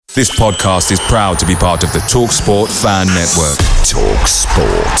This podcast is proud to be part of the TalkSport Fan Network.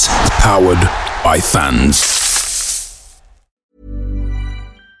 TalkSport. Powered by fans.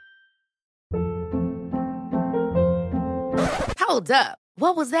 Hold up.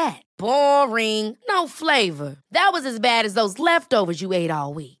 What was that? Boring. No flavor. That was as bad as those leftovers you ate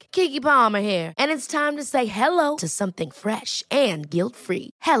all week. Keke Palmer here. And it's time to say hello to something fresh and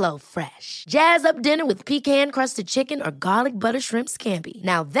guilt-free. Hello Fresh. Jazz up dinner with pecan-crusted chicken or garlic butter shrimp scampi.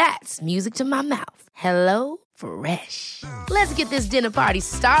 Now that's music to my mouth. Hello Fresh. Let's get this dinner party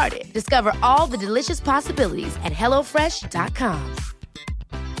started. Discover all the delicious possibilities at hellofresh.com.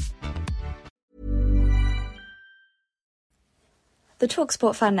 The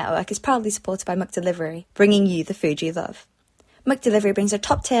TalkSport Fan Network is proudly supported by McDelivery, bringing you the food you love. McDelivery brings a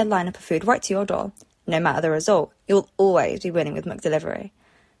top-tier lineup of food right to your door. No matter the result, you'll always be winning with McDelivery.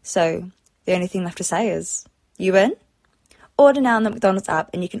 So, the only thing left to say is, you win? Order now on the McDonald's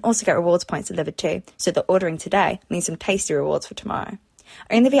app, and you can also get rewards points delivered too, so that ordering today means some tasty rewards for tomorrow.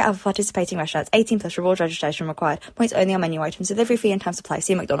 Only via app for participating restaurants. 18 plus rewards registration required. Points only on menu items. Delivery fee and time supply.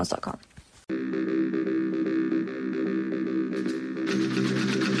 See mcdonalds.com.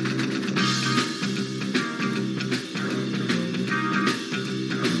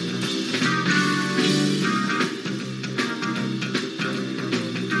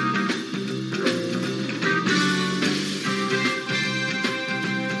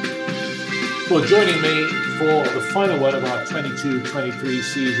 Well, joining me for the final one of our 22-23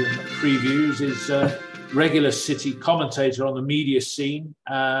 season previews is regular City commentator on the media scene,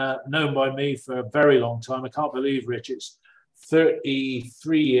 known by me for a very long time. I can't believe, Rich, it's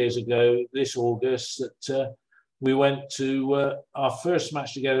 33 years ago this August that we went to our first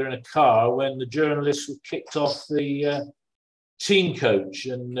match together in a car when the journalists were kicked off the team coach,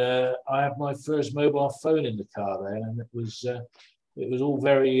 and I had my first mobile phone in the car there, and it was all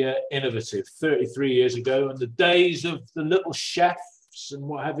very innovative 33 years ago, and the days of the little chefs and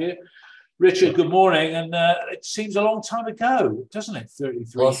what have you. Richard, good morning. And it seems a long time ago, doesn't it,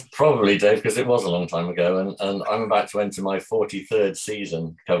 33? Well, probably, Dave, because it was a long time ago. And I'm about to enter my 43rd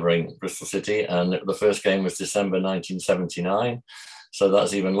season covering Bristol City. And the first game was December 1979. So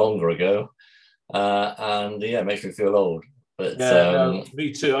that's even longer ago. And yeah, it makes me feel old. But no,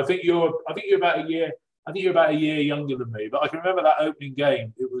 me too. I think you're about a year. I think you're about a year younger than me, but I can remember that opening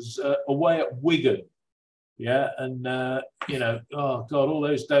game. It was away at Wigan, yeah, and oh god, all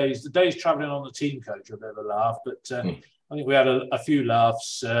those days. The days travelling on the team coach, I've ever laughed, but I think we had a few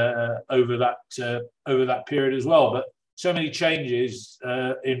laughs over that period as well. But so many changes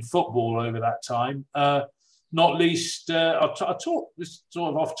in football over that time. Not least, I'll talk this sort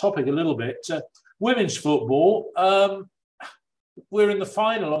of off topic a little bit. Women's football. We're in the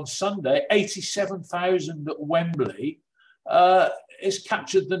final on Sunday. 87,000 at Wembley. It's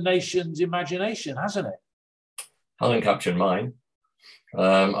captured the nation's imagination, hasn't it? Hasn't captured mine.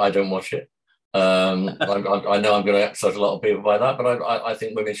 I don't watch it. I know I'm going to upset a lot of people by that, but I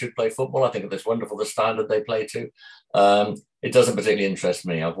think women should play football. I think it's wonderful the standard they play to. It doesn't particularly interest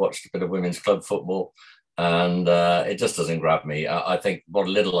me. I've watched a bit of women's club football, and it just doesn't grab me. I think what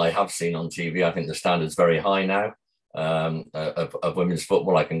little I have seen on TV, I think the standard's very high now. Of women's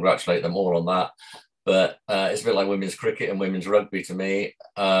football. I congratulate them all on that. But it's a bit like women's cricket and women's rugby to me.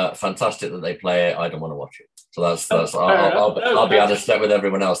 Fantastic that they play it. I don't want to watch it. So that's I'll be out of step with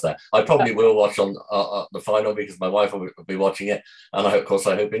everyone else there. I probably will watch on the final because my wife will be watching it, and of course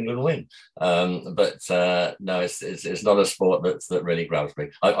I hope England win. But no, it's not a sport that really grabs me.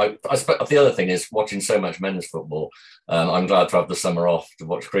 The other thing is watching so much men's football. I'm glad to have the summer off to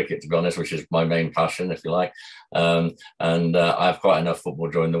watch cricket, to be honest, which is my main passion, if you like. And I have quite enough football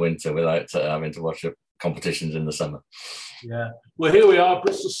during the winter without having to watch competitions in the summer. Yeah. Well, here we are,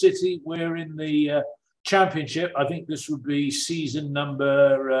 Bristol City. We're in the Championship. I think this would be season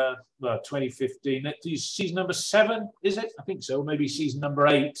number 2015. Season number 7, is it? I think so. Maybe season number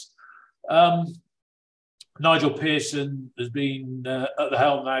 8. Nigel Pearson has been at the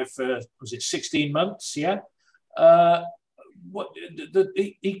helm now for 16 months? Yeah.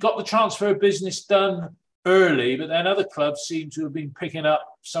 He got the transfer of business done early, but then other clubs seem to have been picking up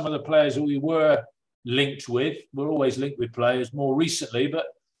some of the players that we were linked with. We're always linked with players more recently, but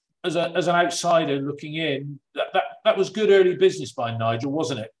as an outsider looking in, that was good early business by Nigel,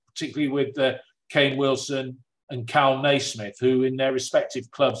 wasn't it? Particularly with Kane Wilson and Cal Naismith, who in their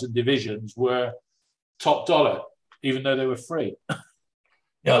respective clubs and divisions were top dollar, even though they were free.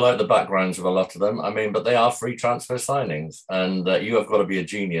 Yeah, I like the backgrounds of a lot of them. I mean, but they are free transfer signings, and you have got to be a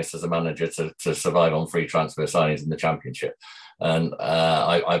genius as a manager to survive on free transfer signings in the Championship. And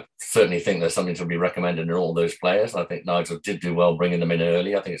I certainly think there's something to be recommended in all those players. I think Nigel did do well bringing them in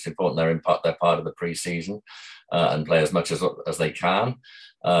early. I think it's important they're part of the pre-season and play as much as they can.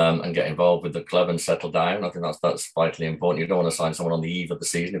 And get involved with the club and settle down. I think that's vitally important. You don't want to sign someone on the eve of the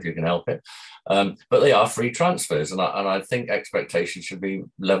season if you can help it. But they are free transfers, and I think expectations should be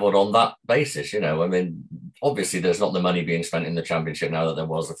levelled on that basis. I mean, obviously there's not the money being spent in the Championship now that there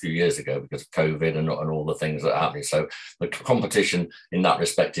was a few years ago because of COVID and all the things that are happening. So the competition in that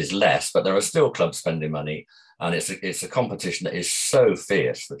respect is less, but there are still clubs spending money. And it's a competition that is so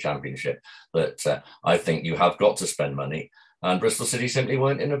fierce, the Championship, that I think you have got to spend money. And Bristol City simply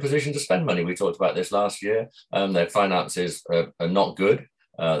weren't in a position to spend money. We talked about this last year. Their finances are not good.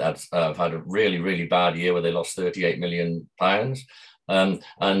 Have had a really, really bad year where they lost £38 million.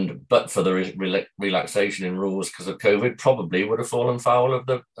 But for the relaxation in rules because of COVID, probably would have fallen foul of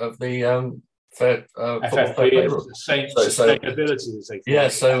the fair football fair play rule. Sustainability. Yeah,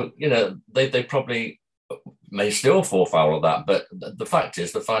 so they probably may still fall foul of that. But the fact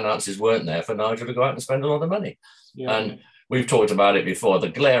is, the finances weren't there for Nigel to go out and spend a lot of money. Yeah. And we've talked about it before. The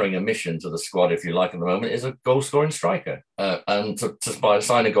glaring omission to the squad, if you like, at the moment, is a goal-scoring striker. And to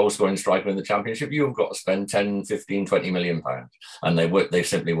sign a goal-scoring striker in the Championship, you've got to spend 10, 15, 20 million pounds. And they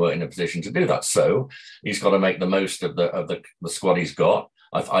simply weren't in a position to do that. So he's got to make the most of the squad he's got.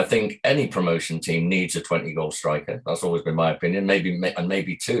 I think any promotion team needs a 20-goal striker. That's always been my opinion.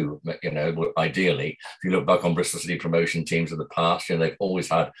 Maybe two, ideally. If you look back on Bristol City promotion teams of the past, they've always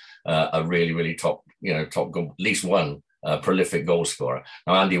had a really, really top goal, at least one prolific goal scorer.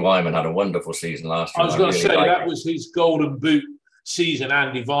 Now, Andy Wyman had a wonderful season last year. I was going to say that was his golden boot season,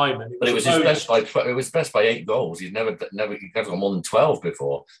 Andy Wyman. But it was his best by 8 goals. He's never got more than 12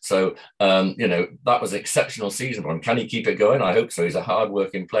 before. So that was an exceptional season for him. Can he keep it going? I hope so. He's a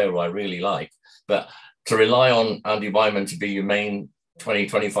hard-working player who I really like. But to rely on Andy Wyman to be your main 20,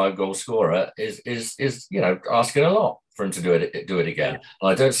 25 goal scorer is asking a lot for him to do it again.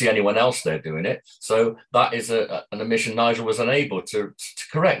 And I don't see anyone else there doing it. So that is an omission Nigel was unable to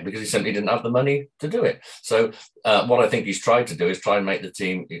correct because he simply didn't have the money to do it. So what I think he's tried to do is try and make the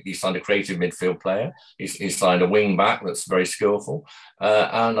team. He signed a creative midfield player. He's signed a wing back that's very skillful.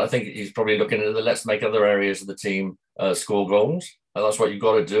 And I think he's probably looking at let's make other areas of the team score goals. And that's what you've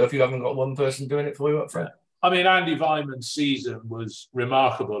got to do if you haven't got one person doing it for you up front. I mean, Andy Wyman's season was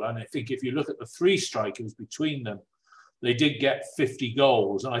remarkable. And I think if you look at the 3 strikers between them, they did get 50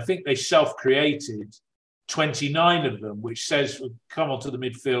 goals. And I think they self-created 29 of them, which says we'll come onto the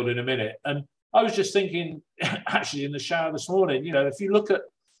midfield in a minute. And I was just thinking, actually, in the shower this morning, if you look at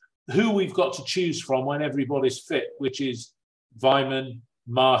who we've got to choose from when everybody's fit, which is Wyman,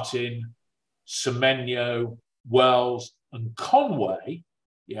 Martin, Semenyo, Wells, and Conway,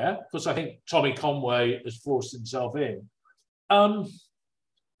 because I think Tommy Conway has forced himself in.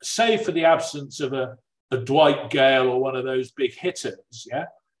 Save for the absence of a Dwight Gale or one of those big hitters,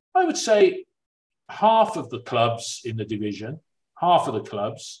 I would say half of the clubs in the division,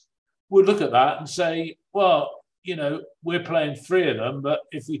 would look at that and say, well, we're playing 3 of them, but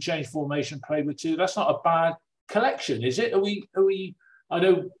if we change formation, play with 2, that's not a bad collection, is it? Are we? I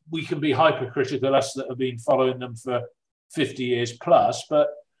know we can be hypercritical, us that have been following them for 50 years plus, but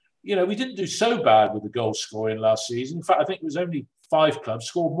we didn't do so bad with the goal scoring last season. In fact, I think it was only 5 clubs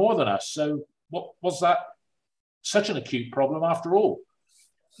scored more than us. So what was that such an acute problem after all?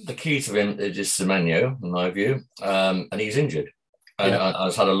 The key to him is Semenyo, in my view, and he's injured. And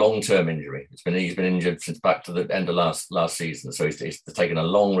has had a long-term injury. He's been injured since back to the end of last season. So he's taken a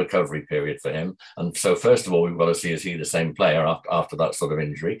long recovery period for him. And so first of all, we've got to see, is he the same player after that sort of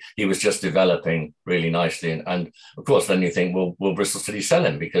injury? He was just developing really nicely. And of course, then you think, well, will Bristol City sell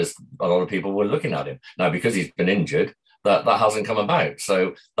him? Because a lot of people were looking at him. Now, because he's been injured, that hasn't come about.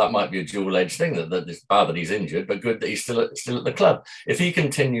 So that might be a dual-edged thing, that it's bad that he's injured, but good that he's still at the club. If he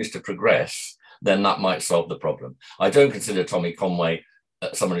continues to progress, then that might solve the problem. I don't consider Tommy Conway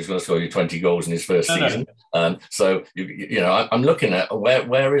someone who's going to score you 20 goals in his first season. So, I'm looking at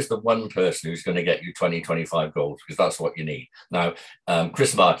where is the one person who's going to get you 20, 25 goals, because that's what you need. Now,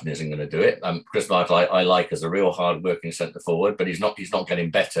 Chris Martin isn't going to do it. Chris Martin, I like as a real hard-working centre forward, but he's not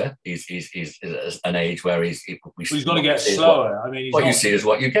getting better. He's at an age where he's going to get slower. What you see is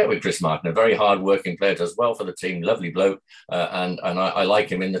what you get with Chris Martin, a very hard-working player, does well for the team, lovely bloke, and I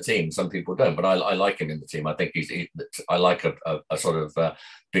like him in the team. Some people don't, but I like him in the team. I think I like a sort of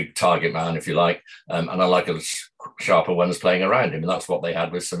big target man, if you like, and I like a sharper ones playing around him, and that's what they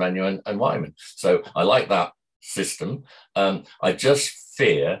had with Semenyo and Wyman. So I like that system. I just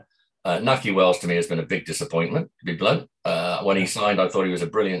fear Naki Wells to me has been a big disappointment, to be blunt. When he signed, I thought he was a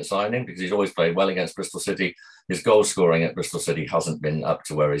brilliant signing because he's always played well against Bristol City. his goal scoring at Bristol City hasn't been up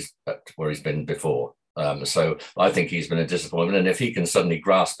to where he's been before. So I think he's been a disappointment, and if he can suddenly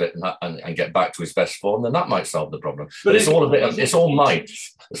grasp it and get back to his best form, then that might solve the problem. But it's all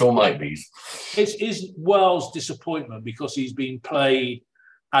might be's. Is Wells' disappointment because he's been played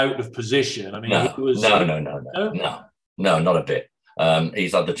out of position? I mean, no, he was no, not a bit.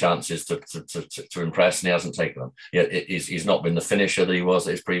 He's had the chances to impress, and he hasn't taken them. He's not been the finisher that he was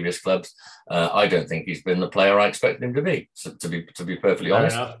at his previous clubs. I don't think he's been the player I expected him to be. So, to be perfectly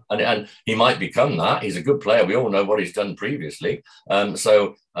honest, and he might become that. He's a good player. We all know what he's done previously.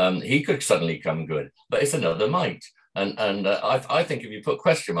 So he could suddenly come good, but it's another might. And I think if you put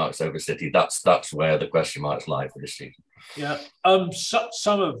question marks over City, that's where the question marks lie for this season. Yeah.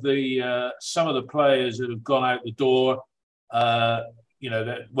 Some of the players that have gone out the door.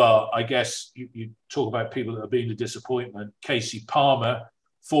 I guess you talk about people that have been a disappointment. Casey Palmer,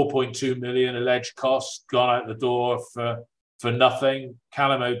 4.2 million alleged cost, gone out the door for nothing.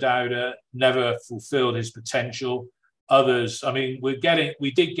 Callum O'Dowda never fulfilled his potential. Others, I mean, we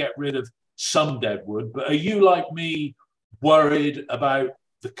did get rid of some deadwood, but are you like me worried about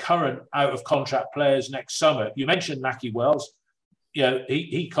the current out of contract players next summer? You mentioned Nahki Wells.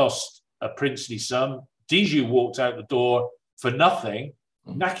 He cost a princely sum. Dijou walked out the door for nothing.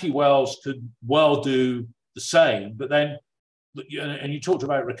 Nahki Wells could well do the same, but then, and you talked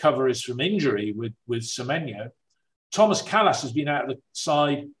about recoveries from injury with Semenyo. Thomas Callas has been out of the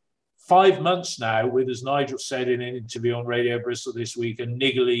side 5 months now with, as Nigel said in an interview on Radio Bristol this week, a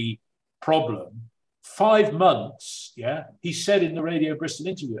niggly problem. 5 months, yeah. He said in the Radio Bristol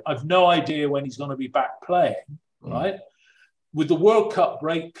interview, I've no idea when he's going to be back playing, right? With the World Cup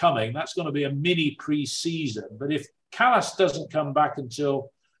break coming, that's going to be a mini pre-season. But if Callas doesn't come back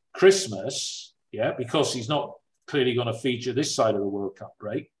until Christmas, because he's not clearly going to feature this side of the World Cup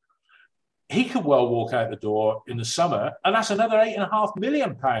break, he could well walk out the door in the summer, and that's another £8.5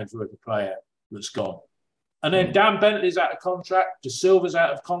 million worth of player that's gone. And then Dan Bentley's out of contract, De Silva's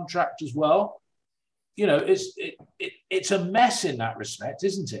out of contract as well. It's a mess in that respect,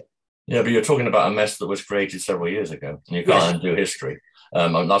 isn't it? Yeah, but you're talking about a mess that was created several years ago, and you can't undo history.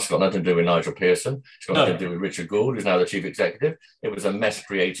 That's got nothing to do with Nigel Pearson. It's got nothing to do with Richard Gould, who's now the chief executive. It was a mess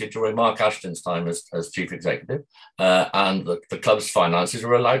created during Mark Ashton's time as chief executive, and the club's finances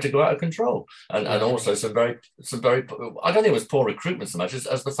were allowed to go out of control, and also some very. I don't think it was poor recruitment so much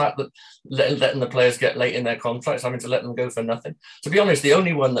as the fact that letting the players get late in their contracts, having to let them go for nothing. To be honest, the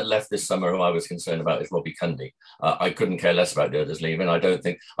only one that left this summer who I was concerned about is Robbie Cundy. I couldn't care less about the others leaving. I don't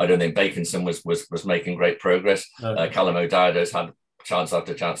think Baconson was making great progress. No. Callum O'Dowda's had chance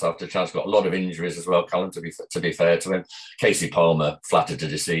after chance after chance, got a lot of injuries as well, Callum, to be fair to him. Casey Palmer, flattered to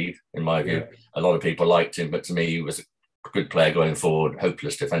deceive, in my view. A lot of people liked him, but to me, he was a good player going forward,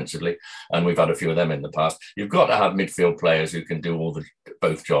 hopeless defensively. And we've had a few of them in the past. You've got to have midfield players who can do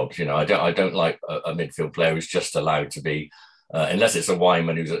both jobs. I don't like a midfield player who's just allowed to be, unless it's a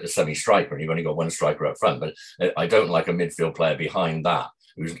Wyman who's a semi-striker and you've only got one striker up front. But I don't like a midfield player behind that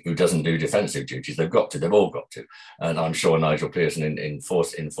who doesn't do defensive duties. They've all got to. And I'm sure Nigel Pearson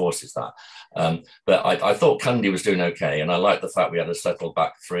enforces that. But I thought Cundy was doing okay. And I like the fact we had a settled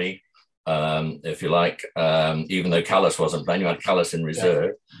back three, if you like, even though Callas wasn't playing, you had Callas in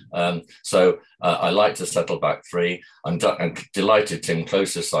reserve. So I like to settle back three. I'm delighted Tim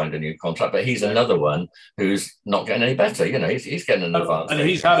Close has signed a new contract, but he's another one who's not getting any better. He's getting an advance. And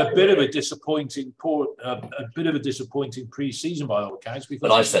he's had a bit of a disappointing pre-season by all accounts.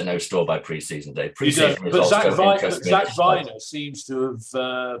 But I set no store by pre-season, Dave. Pre-season results Zach Viner seems to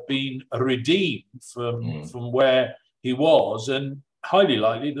have been redeemed from where he was, and highly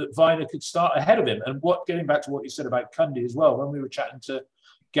likely that Viner could start ahead of him. And getting back to what you said about Cundy as well, when we were chatting to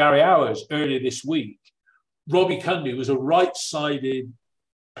Gary Hours earlier this week, Robbie Cundy was a right-sided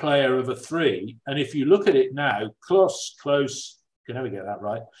player of a three. And if you look at it now, Close, can never get that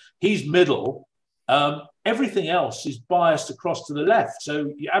right, he's middle. Everything else is biased across to the left.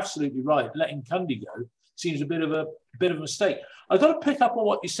 So you're absolutely right. Letting Cundy go seems a bit of a mistake. I've got to pick up on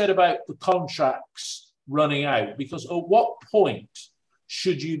what you said about the contracts running out, because at what point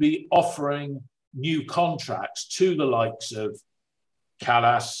should you be offering new contracts to the likes of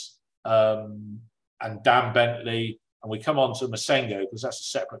Callas and Dan Bentley, and we come on to Masengo because that's a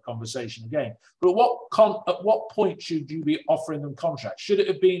separate conversation again. But at what point should you be offering them contracts? Should it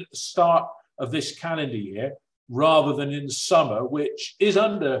have been at the start of this calendar year rather than in the summer, which is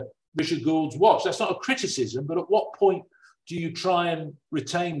under Richard Gould's watch? That's not a criticism, but at what point do you try and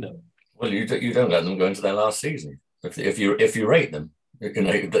retain them? Well, you don't let them go into their last season if you rate them.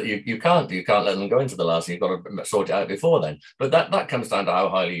 That you can't let them go into the last. You've got to sort it out before then. But that comes down to how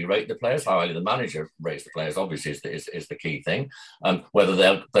highly you rate the players, how highly the manager rates the players. Obviously, is the key thing. Whether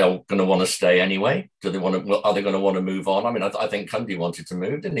they're going to want to stay anyway. Do they want to? Are they going to want to move on? I mean, I think Cundy wanted to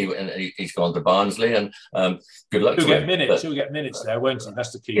move, didn't he? And he's gone to Barnsley, and good luck to him. He'll get minutes there, won't he?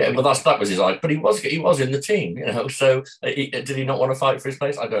 That's the key. Yeah, but that was his idea. But he was in the team, So did he not want to fight for his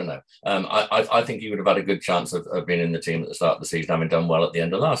place? I don't know. I think he would have had a good chance of being in the team at the start of the season, having done well at the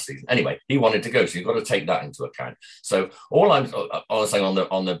end of last season. Anyway, he wanted to go, so you've got to take that into account. So all I'm saying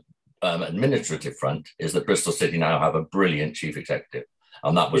on the administrative front is that Bristol City now have a brilliant chief executive,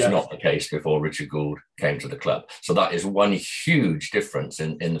 and that was not the case before Richard Gould came to the club. So that is one huge difference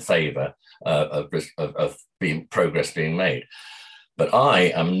in the favour of progress being made. But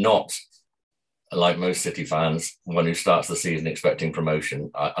I am not, like most City fans, one who starts the season expecting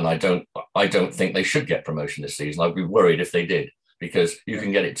promotion, and I don't think they should get promotion this season. I'd be worried if they did, because you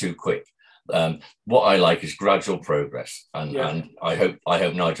can get it too quick. What I like is gradual progress, and I hope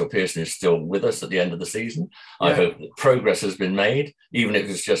Nigel Pearson is still with us at the end of the season. I hope that progress has been made, even if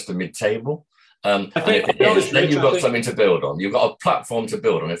it's just a mid-table. And if it is, then you've got something to build on. You've got a platform to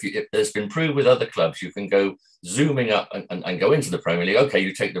build on. If it's been proved with other clubs, you can go zooming up and go into the Premier League. Okay,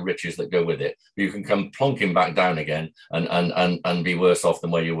 you take the riches that go with it, but you can come plonking back down again and be worse off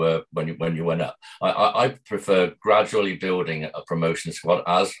than where you were when you went up. I prefer gradually building a promotion squad,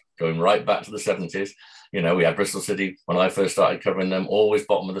 as going right back to the 70s. We had Bristol City when I first started covering them, always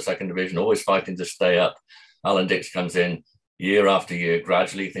bottom of the second division, always fighting to stay up. Alan Dix comes in. Year after year,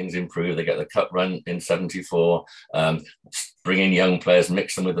 gradually things improve. They get the cup run in 74, bring in young players,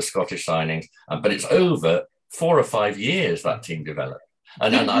 mix them with the Scottish signings. But it's over 4 or 5 years that team developed.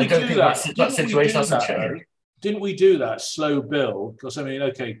 And I don't think that situation hasn't changed. Didn't we do that slow build? Because,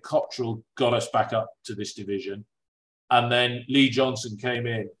 Cottrell got us back up to this division. And then Lee Johnson came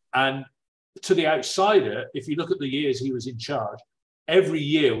in. And to the outsider, if you look at the years he was in charge, every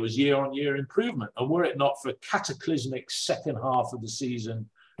year was year-on-year improvement. And were it not for cataclysmic second half of the season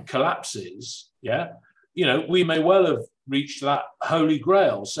collapses, we may well have reached that holy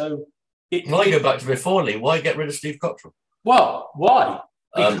grail. So I go back to before, Lee. Why get rid of Steve Cottrell? Well, why?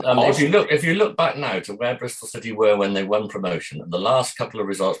 If you look back now to where Bristol City were when they won promotion, the last couple of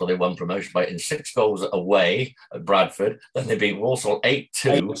results where they won promotion by 6 goals away at Bradford, then they beat Walsall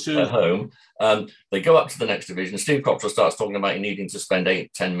 8-2 at home. They go up to the next division. Steve Cottrell starts talking about needing to spend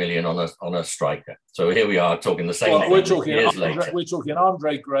 8-10 million on a striker. So here we are talking the same thing. We're talking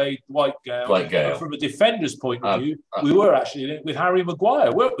Andre Gray, Dwight Gale. From a defender's point of view, we were actually with Harry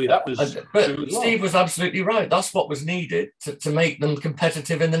Maguire, weren't we? That was. But Steve was absolutely right. That's what was needed to make them competitive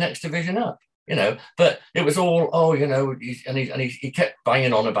in the next division up. But it was all, he kept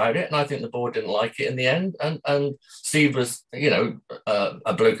banging on about it, and I think the board didn't like it in the end. And Steve was,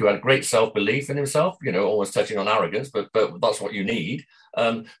 a bloke who had great self-belief in himself, almost touching on arrogance, but that's what you need.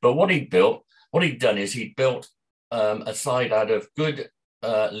 But what he'd done is he'd built a side out of good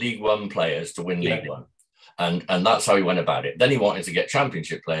League One players to win League One. And that's how he went about it. Then he wanted to get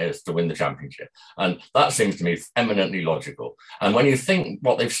championship players to win the championship. And that seems to me eminently logical. And when you think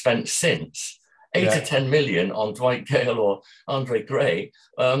what they've spent since, 8 to 10 million on Dwight Gale or Andre Gray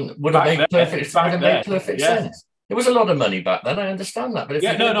would have made perfect sense. It was a lot of money back then. I understand that. But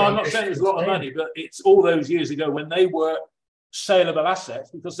I'm not saying there's a lot of money, but it's all those years ago when they were saleable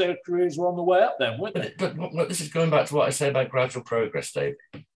assets because their careers were on the way up then, weren't they? But this is going back to what I say about gradual progress, Dave.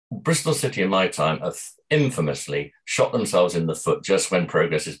 Bristol City in my time have infamously shot themselves in the foot just when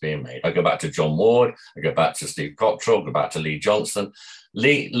progress is being made. I go back to John Ward, I go back to Steve Cottrell, go back to Lee Johnson.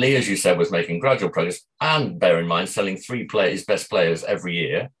 Lee, as you said, was making gradual progress, and bear in mind, selling 3 his best players every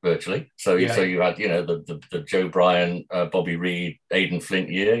year, virtually. So you had, the Joe Bryan, Bobby Reid, Aidan Flint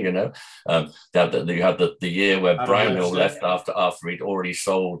year. You had the year where Brownhill left after he'd already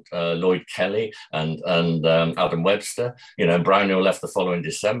sold Lloyd Kelly and Adam Webster. And Brownhill left the following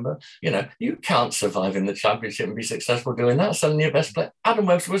December. You can't survive in the Championship and be successful doing that. Selling your best player. Adam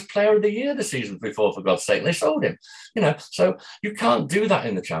Webster was Player of the Year the season before, for God's sake, and they sold him. So you can't do that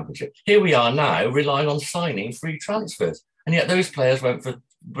in the Championship. Here we are now relying on signing free transfers, and yet those players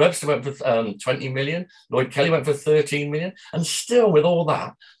Webster went for 20 million, Lloyd Kelly went for 13 million, and still with all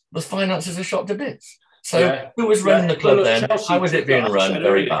that, the finances are shot to bits. So who was running the club then? Chelsea, how was it being run?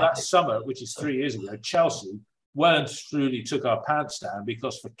 Very badly. That summer, which is 3 years ago, Chelsea well and truly took our pants down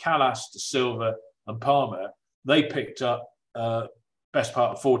because for Callas, De Silva and Palmer, they picked up best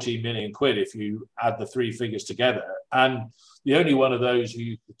part of 14 million quid if you add the 3 figures together. And the only one of those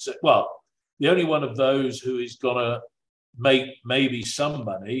who is going to make maybe some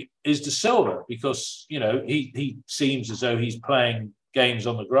money is De Silva, because he seems as though he's playing games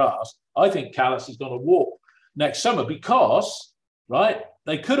on the grass. I think Callas is going to walk next summer because, right,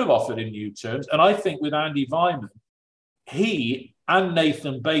 they could have offered him new terms. And I think with Andy Vyman, he and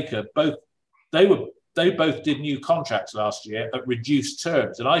Nathan Baker, they both did new contracts last year at reduced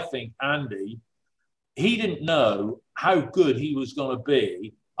terms. And I think Andy, he didn't know how good he was going to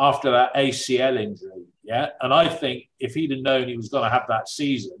be after that ACL injury. Yeah. And I think if he'd have known he was going to have that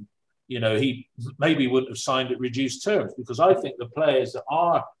season, he maybe wouldn't have signed at reduced terms, because I think the players that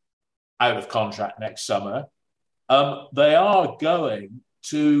are out of contract next summer, they are going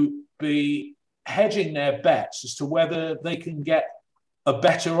to be hedging their bets as to whether they can get a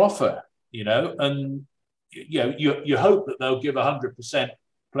better offer, and you hope that they'll give 100%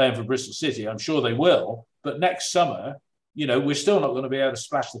 playing for Bristol City. I'm sure they will, but next summer, we're still not going to be able to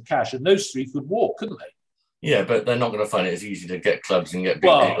splash the cash, and those three could walk, couldn't they? Yeah, but they're not going to find it as easy to get clubs and get big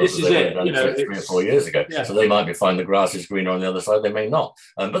deals as they would have done 3 or 4 years ago. Yeah. So they might be finding the grass is greener on the other side. They may not.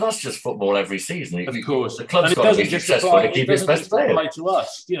 But that's just football every season. Of course. The club's got to be successful to keep its best player. It doesn't to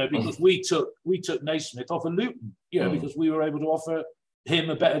us, because we took Naismith off of Luton, because we were able to offer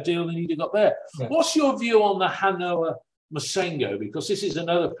him a better deal than he'd got there. Yeah. What's your view on the Hanoa Masengo? Because this is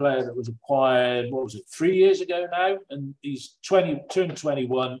another player that was acquired, 3 years ago now? And he's turned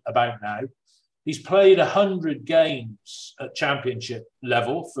 21 about now. He's played 100 games at championship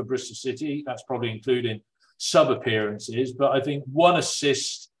level for Bristol City. That's probably including sub-appearances. But I think 1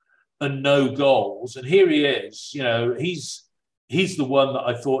 assist and no goals. And here he is. He's the one that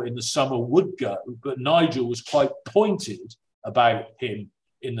I thought in the summer would go. But Nigel was quite pointed about him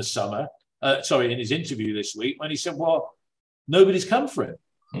in the summer. In his interview this week, when he said, well, nobody's come for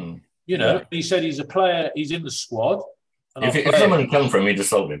him. He said he's a player, he's in the squad. If someone had come for him, he'd have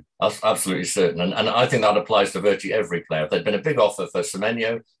sold him. That's absolutely certain. And I think that applies to virtually every player. If there'd been a big offer for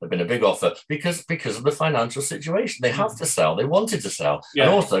Semenyo, there'd been a big offer because of the financial situation. They have to sell. They wanted to sell. Yeah.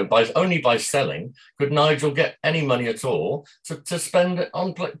 And also, only by selling could Nigel get any money at all to spend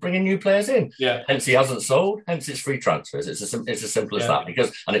on bringing new players in. Yeah. Hence, he hasn't sold. Hence, it's free transfers. It's as simple as that.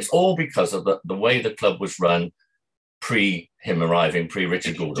 And it's all because of the way the club was run pre him arriving,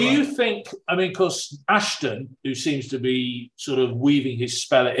 pre-Richard Gould. Do you think, because Ashton, who seems to be sort of weaving his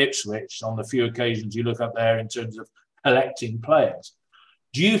spell at Ipswich on the few occasions you look up there in terms of collecting players,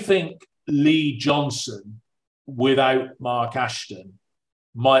 do you think Lee Johnson, without Mark Ashton,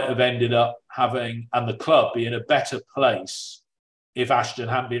 might have ended up having, and the club be in a better place if Ashton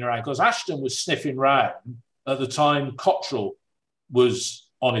hadn't been around? Because Ashton was sniffing round at the time Cottrell was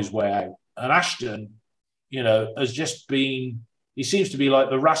on his way out. And Ashton, has just been, he seems to be like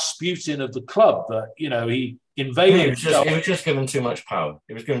the Rasputin of the club, that, he invaded. He was just given too much power.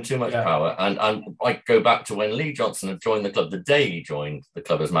 He was given too much power. And I go back to when Lee Johnson had joined the club, the day he joined the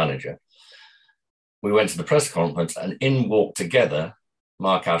club as manager. We went to the press conference and in walked together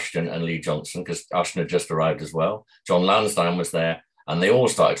Mark Ashton and Lee Johnson, because Ashton had just arrived as well. John Lansdowne was there. And they all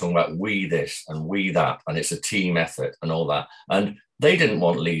started talking about we this and we that, and it's a team effort and all that. And they didn't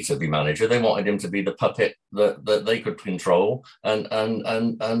want Lee to be manager. They wanted him to be the puppet that they could control. And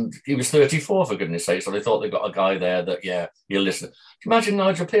he was 34, for goodness sake. So they thought they got a guy there that, he'll listen. Imagine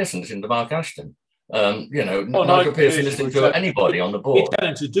Nigel Pearson listening to Mark Ashton. Nigel Pearson listening to anybody on the board. He'd tell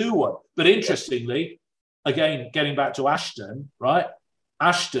him to do one. But interestingly, again, getting back to Ashton, right?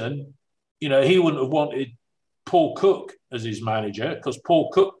 Ashton, he wouldn't have wanted Paul Cook as his manager, because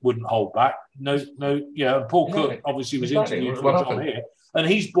Paul Cook wouldn't hold back. And Paul Cook obviously was interviewed for a job here, and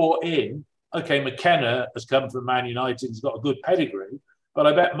he's brought in. Okay, McKenna has come from Man United; he's got a good pedigree, but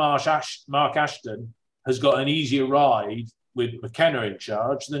I bet Mark Ashton has got an easier ride with McKenna in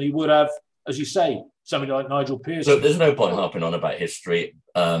charge than he would have, as you say, somebody like Nigel Pearson. So there's no point harping on about history.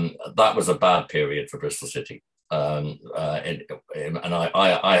 That was a bad period for Bristol City. And I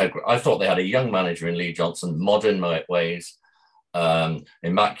thought they had a young manager in Lee Johnson, modern ways,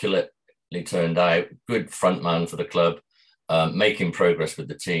 immaculately turned out, good front man for the club, making progress with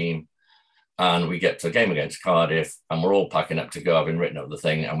the team. And we get to a game against Cardiff and we're all packing up to go, having written up the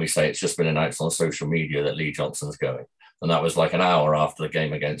thing, and we say it's just been announced on social media that Lee Johnson's going. And that was like an hour after the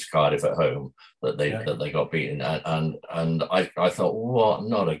game against Cardiff at home that they got beaten. And I thought, what?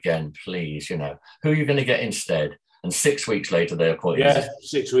 Not again, please. Who are you going to get instead? And 6 weeks later, they appointed. Yeah,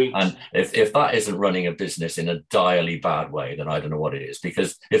 6 weeks. And if that isn't running a business in a direly bad way, then I don't know what it is.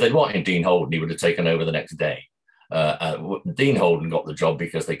 Because if they'd wanted Dean Holden, he would have taken over the next day. Dean Holden got the job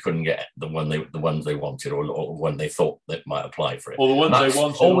because they couldn't get the ones they wanted, or when they thought they might apply for it. Or the ones they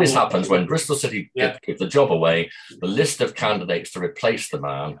wanted. Always happens when Bristol City give the job away. The list of candidates to replace the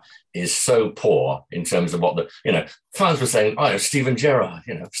man is so poor in terms of what fans were saying. Oh, Stephen Gerrard,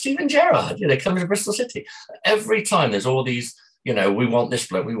 Stephen Gerrard, coming to Bristol City. Every time there's all these we want this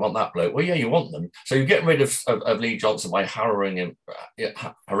bloke, we want that bloke. Well, yeah, you want them. So you get rid of Lee Johnson by haranguing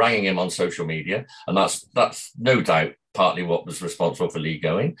him on social media. And that's no doubt partly what was responsible for Lee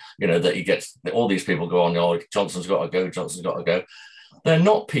going, that he gets all these people go on, Johnson's got to go. They're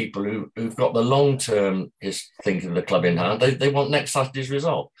not people who've got the long-term thinking of the club in hand. They want next Saturday's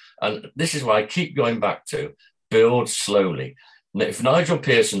result. And this is why I keep going back to build slowly. If Nigel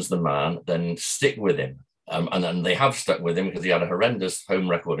Pearson's the man, then stick with him. And then they have stuck with him because he had a horrendous home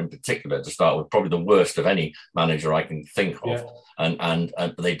record in particular to start with, probably the worst of any manager I can think of. Yeah. And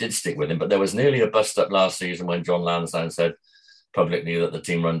they did stick with him. But there was nearly a bust-up last season when John Lansdowne said publicly that the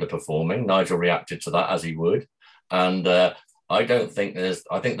team were underperforming. Nigel reacted to that as he would. And I think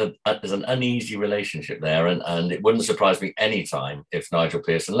that there's an uneasy relationship there, and it wouldn't surprise me any time if Nigel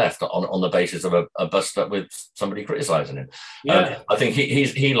Pearson left on the basis of a bust up with somebody criticising him. Yeah. I think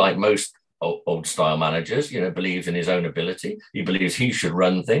he like most old style managers, believes in his own ability. He believes he should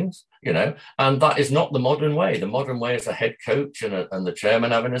run things, and that is not the modern way. The modern way is the head coach and the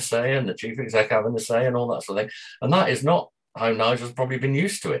chairman having a say and the chief exec having a say and all that sort of thing. And that is not how Nigel's probably been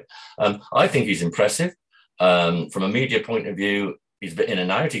used to it. I think he's impressive. From a media point of view, he's a bit in and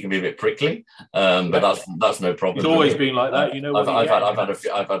out. He can be a bit prickly, but that's no problem. He's always been like that,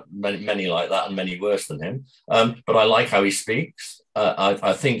 I've had many like that and many worse than him. But I like how he speaks.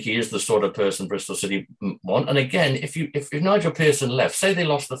 I think he is the sort of person Bristol City want. And again, if Nigel Pearson left, say they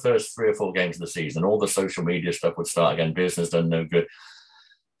lost the first 3 or 4 games of the season, all the social media stuff would start again. Business done no good.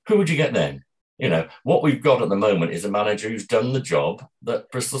 Who would you get then? What we've got at the moment is a manager who's done the job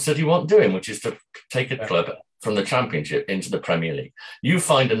that Bristol City want doing, which is to take a club from the Championship into the Premier League. You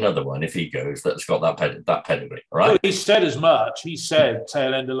find another one if he goes that's got that pedigree, right? Well, he said as much. He said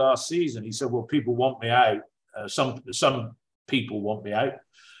tail end of last season. He said, "Well, people want me out. Some people want me out."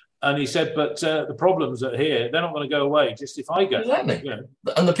 And he said, but the problems are here. They're not going to go away just if I go. Exactly.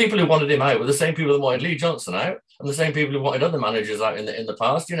 And the people who wanted him out were the same people that wanted Lee Johnson out and the same people who wanted other managers out in the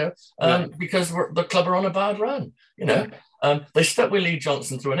past, because the club are on a bad run, They stuck with Lee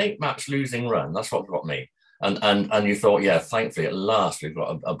Johnson through an 8-match losing run. That's what got me. And you thought, thankfully, at last, we've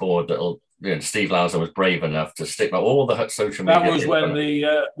got a board that'll, Steve Latham was brave enough to stick by all the social media. That was when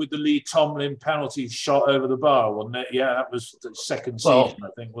with the Lee Tomlin penalty shot over the bar, wasn't it? Yeah, that was the second season, I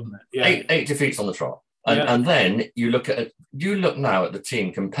think, wasn't it? Yeah. 8 defeats on the trot. And then you look now at the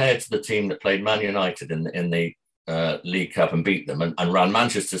team compared to the team that played Man United in the League Cup and beat them and ran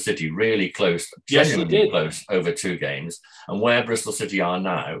Manchester City really close, genuinely close over 2 games, and where Bristol City are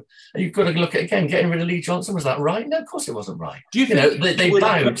now. And you've got to look at, again, getting rid of Lee Johnson. Was that right? No, of course it wasn't right. Do you think they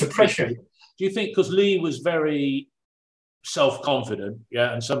bowed to pressure? Do you think, because Lee was very self-confident,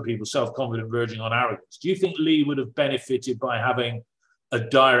 and some people self-confident verging on arrogance, do you think Lee would have benefited by having a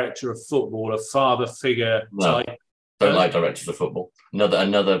director of football, a father figure type? Don't like directors of football.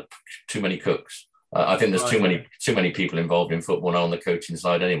 Another too many cooks. I think there's too many people involved in football now on the coaching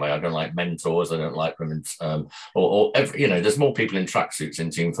side. Anyway, I don't like mentors. I don't like women. There's more people in tracksuits in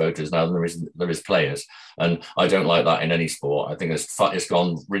team photos now than there is players, and I don't like that in any sport. I think it's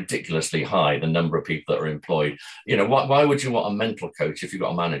gone ridiculously high, the number of people that are employed. Why would you want a mental coach if you've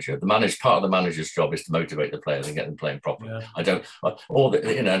got a manager? Part of the manager's job is to motivate the players and get them playing properly. Yeah.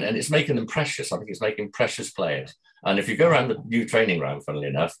 And it's making them precious. I think it's making precious players. And if you go around the new training ground, funnily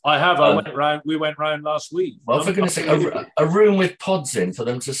enough, we went round last weweek. Well, for goodness sake, a room with pods in for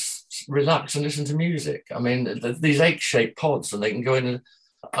them to relax and listen to music. I mean, these egg-shaped pods, and they can go in.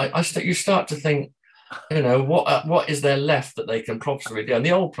 And you start to think, what is there left that they can possibly do? And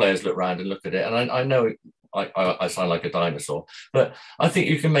the old players look around and look at it, and I know I sound like a dinosaur, but I think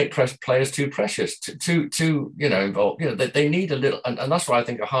you can make players too precious, too involved. They need a little, and that's why I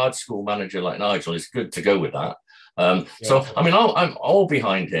think a hard school manager like Nigel is good to go with that. So, I mean, I'm all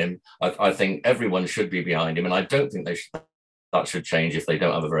behind him. I think everyone should be behind him, and I don't think that should change if they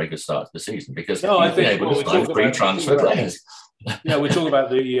don't have a very good start to the season, because he's been able to sign free transfer players. We're talking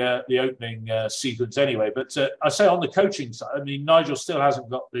about the opening sequence anyway. But I say on the coaching side, I mean, Nigel still hasn't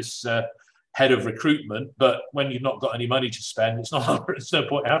got this head of recruitment, but when you've not got any money to spend, it's no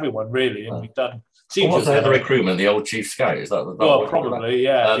point having one, really. And we've done. What's the head of recruitment? The old chief scout? Is that? Well, probably,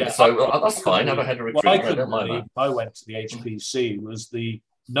 yeah. So that's fine. Have a head of recruitment. I went to the HPC was the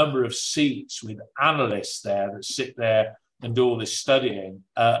number of seats with analysts there that sit there and do all this studying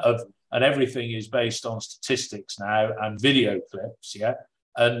and everything is based on statistics now and video clips. Yeah,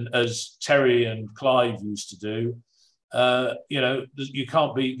 and as Terry and Clive used to do. You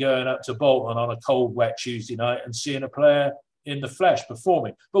can't be going up to Bolton on a cold, wet Tuesday night and seeing a player in the flesh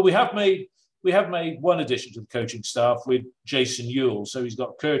performing. But we have made one addition to the coaching staff with Jason Ewell. So he's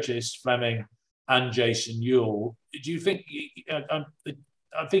got Curtis, Fleming, and Jason Ewell. Do you think?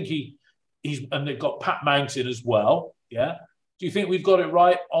 I think he's and they've got Pat Mountain as well. Yeah. Do you think we've got it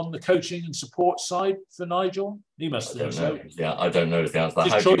right on the coaching and support side for Nigel? He must think so. Yeah, I don't know the answer.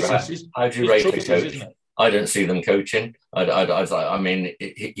 How do you rate the coach? I don't see them coaching. I mean,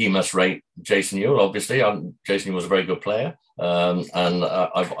 he must rate Jason Ewell, obviously. Jason Ewell was a very good player. And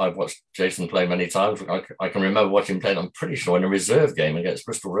I've watched Jason play many times. I can remember watching him play, I'm pretty sure, in a reserve game against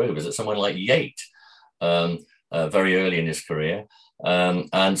Bristol Rovers at someone like Yate, very early in his career.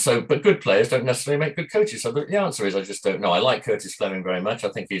 But good players don't necessarily make good coaches. So the answer is I just don't know. I like Curtis Fleming very much. I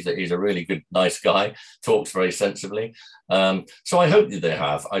think he's a really good, nice guy. Talks very sensibly. So I hope that they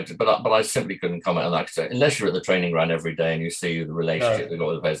have. But I simply couldn't comment on that unless you're at the training ground every day and you see the relationship they've got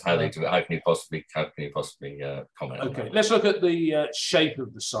with the players, how they do it. How can you possibly comment? Okay, let's look at the shape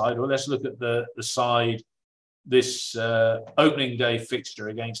of the side, or let's look at the side. This opening day fixture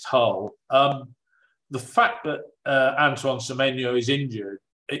against Hull. The fact that Antoine Semenyo is injured,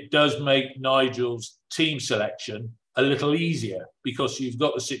 it does make Nigel's team selection a little easier, because you've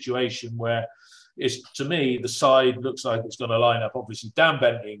got the situation where, to me, the side looks like it's going to line up. Obviously, Dan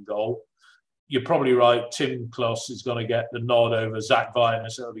Bentley in goal. You're probably right. Tim Kloss is going to get the nod over Zach Viner.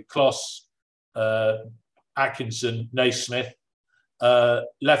 So it'll be Kloss, Atkinson, Naismith.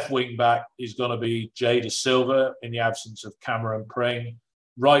 Left wing back is going to be Jay Da Silva in the absence of Cameron Pring.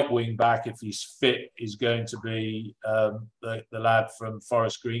 Right wing back, if he's fit, is going to be the lad from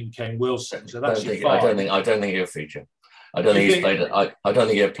Forest Green, Kane Wilson. So that's your five. I don't think he'll feature. I don't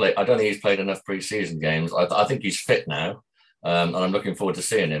think he's played enough pre-season games. I think he's fit now, and I'm looking forward to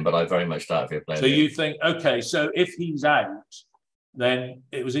seeing him. But I very much doubt if he'll play. So you think, okay, so if he's out, then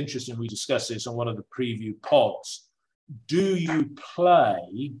it was interesting. We discussed this on one of the preview pods. Do you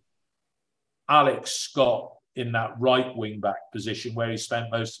play Alex Scott in that right wing back position where he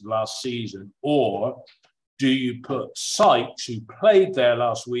spent most of last season, or do you put Sykes, who played there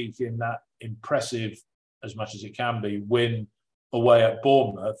last week in that impressive, as much as it can be, win away at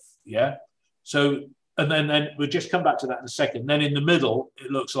Bournemouth? Yeah. So, and then we'll just come back to that in a second. Then in the middle, it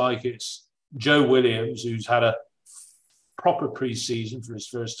looks like it's Joe Williams, who's had a proper pre-season for his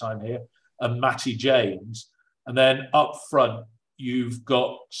first time here, and Matty James. And then up front, you've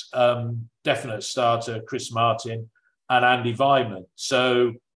got definite starter Chris Martin and Andy Vyman.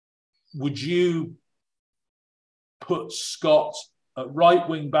 So would you put Scott at right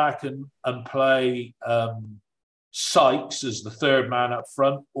wing back and play Sykes as the third man up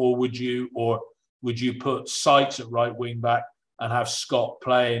front, or would you put Sykes at right wing back and have Scott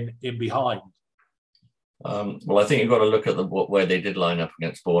playing in behind? Well, I think you've got to look at where they did line up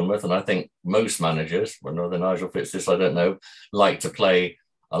against Bournemouth, and I think most managers, whether Nigel fits this, I don't know, like to play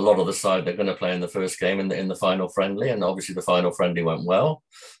a lot of the side they're going to play in the first game in the final friendly, and obviously the final friendly went well.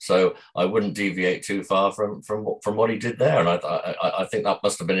 So I wouldn't deviate too far from what he did there, and I think that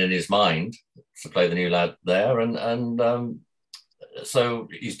must have been in his mind to play the new lad there, and so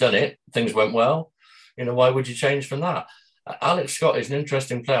he's done it. Things went well. Why would you change from that? Alex Scott is an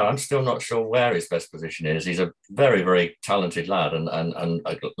interesting player. I'm still not sure where his best position is. He's a very, very talented lad, and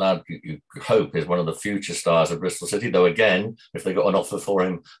a lad you hope is one of the future stars of Bristol City. Though again, if they got an offer for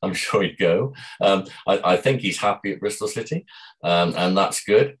him, I'm sure he'd go. I think he's happy at Bristol City, and that's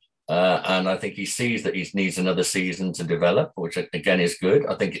good. And I think he sees that he needs another season to develop, which again is good.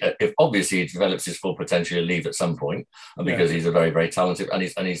 I think if obviously he develops his full potential, he'll leave at some point, because he's a very, very talented, and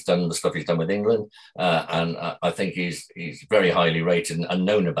he's done the stuff he's done with England, and I think he's very highly rated and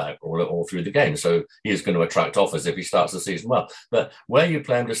known about all through the game. So he is going to attract offers if he starts the season well. But where you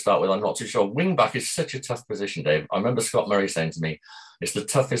play him to start with, I'm not too sure. Wing back is such a tough position, Dave. I remember Scott Murray saying to me, it's the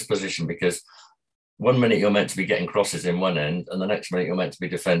toughest position because one minute you're meant to be getting crosses in one end, and the next minute you're meant to be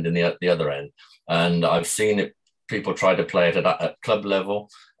defending the other end. And I've seen it. People try to play it at club level,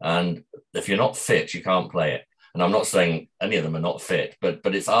 and if you're not fit, you can't play it. And I'm not saying any of them are not fit, but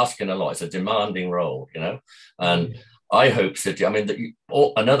it's asking a lot. It's a demanding role, And I hope City. I mean,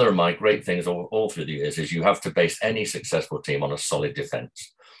 another of my great things all through the years is you have to base any successful team on a solid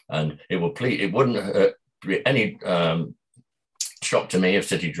defence, and it wouldn't hurt any. Shock to me if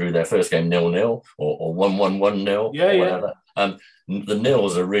City drew their first game 0-0 or 1-1, 1-0 whatever. The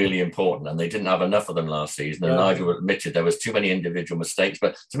nils are really important, and they didn't have enough of them last season. And Nigel admitted there was too many individual mistakes,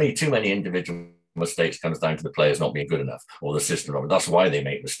 but to me, too many individual mistakes comes down to the players not being good enough or the system. That's why they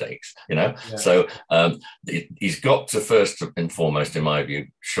make mistakes, So he's got to first and foremost, in my view,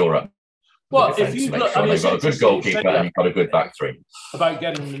 shore up. Well, if you look, they've got a good goalkeeper and you've got a good back three. About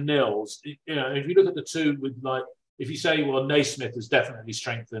getting the nils, if you look at the two with if you say, well, Naismith has definitely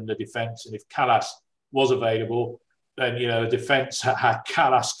strengthened the defence, and if Callas was available, then, defence had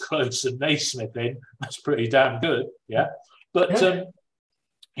Callas, Close and Naismith in. That's pretty damn good, yeah. But,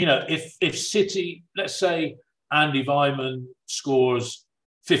 if City, let's say Andy Vyman scores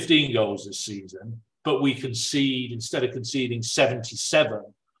 15 goals this season, but we concede, instead of conceding 77,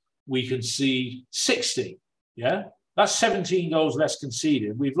 we concede 60, yeah? That's 17 goals less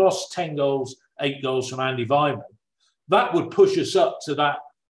conceded. We've lost 10 goals, 8 goals from Andy Vyman. That would push us up to that,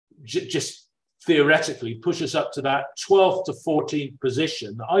 just theoretically, push us up to that 12th to 14th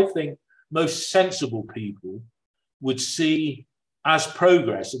position that I think most sensible people would see as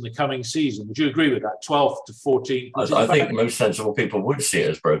progress in the coming season. Would you agree with that? 12th to 14th? I think most sensible people would see it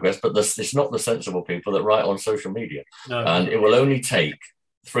as progress, but it's not the sensible people that write on social media. No. And it will only take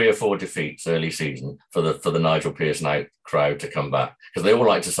 3 or 4 defeats early season for the Nigel Pearson crowd to come back, because they all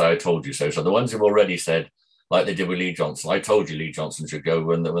like to say, I told you so. So the ones who've already said, like they did with Lee Johnson, I told you Lee Johnson should go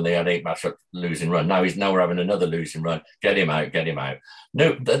when they had 8 match losing run. Now we're having another losing run. Get him out.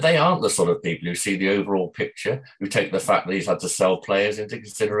 No, they aren't the sort of people who see the overall picture, who take the fact that he's had to sell players into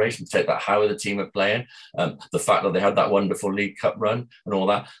consideration, take that how the team are playing, the fact that they had that wonderful League Cup run and all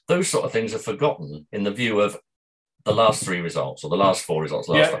that. Those sort of things are forgotten in the view of the last 3 results or the last 4 results.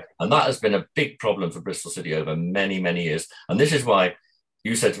 And that has been a big problem for Bristol City over many, many years. And this is why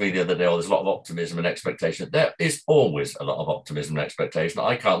you said to me the other day, there's a lot of optimism and expectation. There is always a lot of optimism and expectation.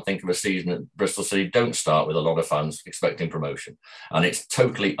 I can't think of a season at Bristol City don't start with a lot of fans expecting promotion. And it's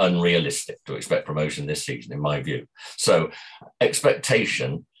totally unrealistic to expect promotion this season, in my view. So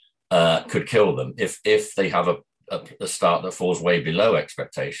expectation could kill them. If they have a start that falls way below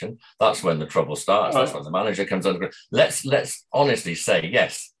expectation, that's when the trouble starts. That's when the manager comes under. Let's honestly say,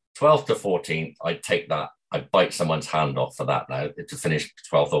 yes, 12th to 14th, I'd take that. I'd bite someone's hand off for that now to finish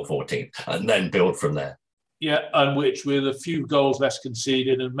 12th or 14th and then build from there. Yeah, and which with a few goals less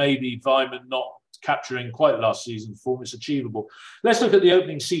conceded and maybe Vyman not capturing quite last season's form, it's achievable. Let's look at the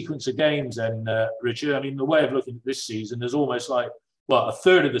opening sequence of games then, Richard. I mean, the way of looking at this season, there's almost like, a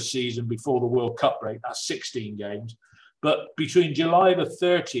third of the season before the World Cup break. That's 16 games. But between July the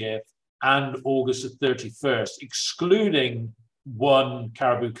 30th and August the 31st, excluding one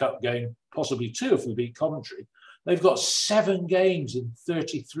Carabao Cup game, possibly 2 if we beat Coventry, they've got 7 games in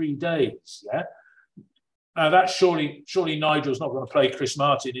 33 days. Yeah. Now that's surely Nigel's not going to play Chris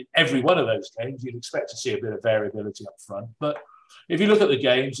Martin in every one of those games. You'd expect to see a bit of variability up front. But if you look at the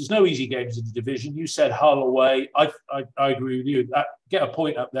games, there's no easy games in the division. You said Hull away. I agree with you. Get a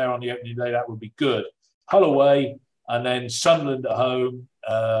point up there on the opening day, that would be good. Hull away, and then Sunderland at home,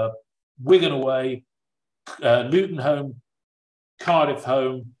 Wigan away, Luton home, Cardiff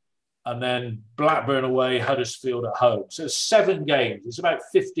home, and then Blackburn away, Huddersfield at home. So 7 games. It's about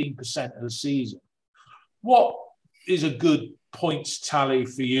 15% of the season. What is a good points tally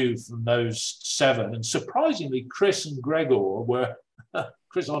for you from those 7? And surprisingly, Chris Honor and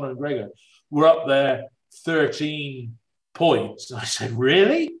Gregor were up there 13 points. And I said,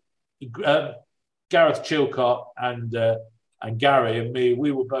 really? Gareth Chilcott and Gary and me,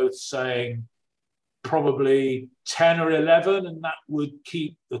 we were both saying probably 10 or 11, and that would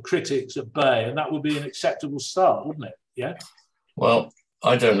keep the critics at bay, and that would be an acceptable start, wouldn't it? Yeah. Well,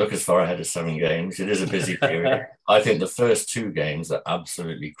 I don't look as far ahead as 7 games. It is a busy period. I think the first 2 games are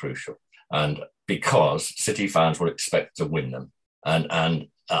absolutely crucial, and because City fans will expect to win them, and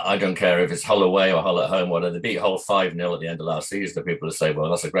I don't care if it's Hull away or Hull at home, whether they beat Hull 5-0 at the end of last season, the people will say,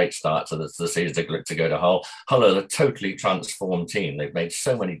 well, that's a great start to the season to go to Hull. Hull are a totally transformed team. They've made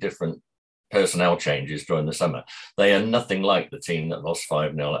so many different personnel changes during the summer. They are nothing like the team that lost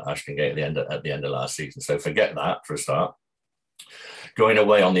 5-0 at Ashton Gate at the end of last season. So forget that for a start. Going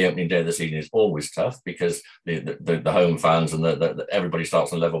away on the opening day of the season is always tough because the home fans and everybody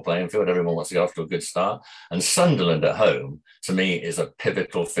starts on a level playing field. Everyone wants to get off to a good start. And Sunderland at home, to me, is a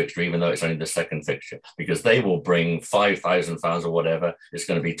pivotal fixture, even though it's only the second fixture, because they will bring 5,000 fans or whatever. It's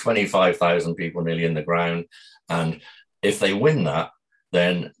going to be 25,000 people nearly in the ground. And if they win that,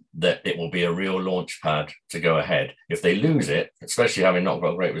 then that it will be a real launch pad to go ahead. If they lose it, especially having not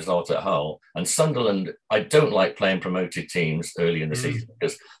got a great result at Hull, and Sunderland, I don't like playing promoted teams early in the season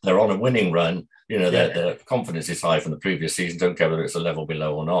because they're on a winning run. You know, their confidence is high from the previous season. Don't care whether it's a level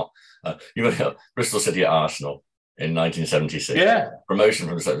below or not. You got Bristol City at Arsenal in 1976. Yeah. Promotion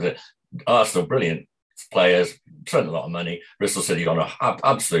from the Arsenal, brilliant players, spent a lot of money. Bristol City on an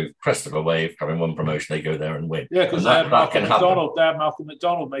absolute crest of a wave, having won promotion, they go there and win. Yeah, because they had Malcolm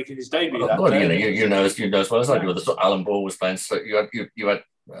McDonald making his debut. You know as well as I do. Alan Ball was playing. So you had.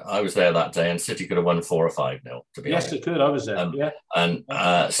 I was there that day, and City could have won 4 or 5-0. To be honest, yes, it could. I was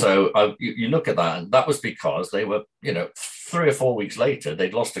there. So you look at that, and that was because they were, 3 or 4 weeks later,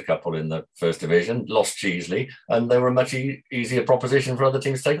 they'd lost a couple in the first division, lost Cheesley, and they were a much easier proposition for other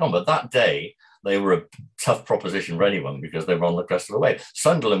teams to take on. But that day, they were a tough proposition for anyone because they were on the crest of a wave.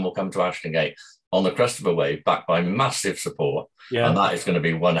 Sunderland will come to Ashton Gate on the crest of a wave, backed by massive support, and that is going to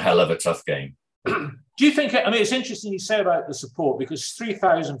be one hell of a tough game. Do you think, I mean, it's interesting you say about the support, because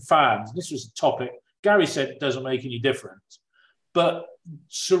 3,000 fans, this was a topic, Gary said it doesn't make any difference, but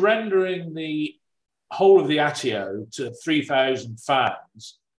surrendering the whole of the Atio to 3,000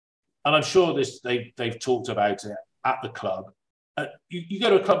 fans, and I'm sure they've talked about it at the club. You go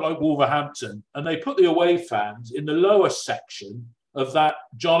to a club like Wolverhampton, and they put the away fans in the lower section of that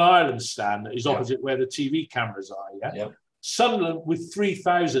John Ireland stand that is opposite where the TV cameras are. Yeah. Sunderland with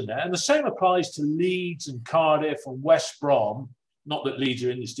 3,000 there, and the same applies to Leeds and Cardiff and West Brom. Not that Leeds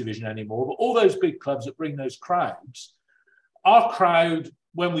are in this division anymore, but all those big clubs that bring those crowds. Our crowd,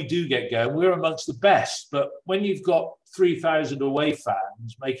 when we do get going, we're amongst the best. But when you've got 3,000 away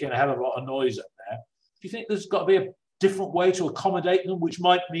fans making a hell of a lot of noise up there, do you think there's got to be a different way to accommodate them, which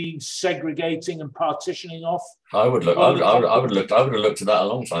might mean segregating and partitioning off? I would have looked at that a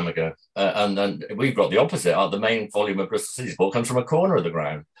long time ago. And then we've got the opposite. The main volume of Bristol City sport comes from a corner of the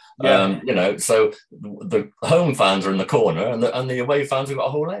ground. So the home fans are in the corner, and the away fans have got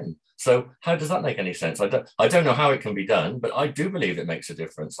a whole end. So how does that make any sense? I don't know how it can be done, but I do believe it makes a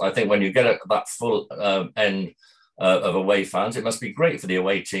difference. I think when you get that full end of away fans, it must be great for the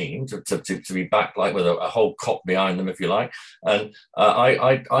away team to be back like with a whole cop behind them, if you like. And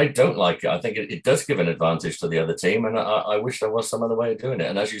I don't like it. I think it does give an advantage to the other team, and I wish there was some other way of doing it.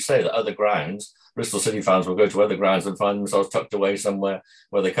 And as you say, the other grounds, Bristol City fans will go to other grounds and find themselves tucked away somewhere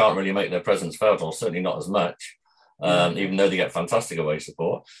where they can't really make their presence felt, or certainly not as much. Even though they get fantastic away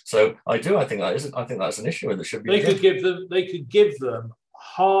support. So I think that's an issue that should be. They could give them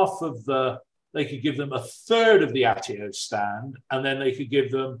half of the. They could give them a third of the Atio stand, and then they could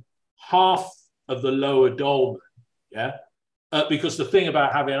give them half of the lower Dolman. Yeah. Because the thing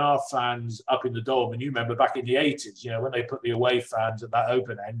about having our fans up in the Dolman, you remember back in the 80s, when they put the away fans at that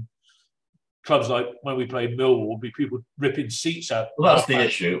open end, clubs like when we played Millwall, would be people ripping seats out. Well, that's the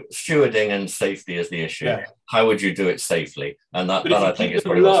issue. Stewarding and safety is the issue. Yeah. How would you do it safely? And that I think is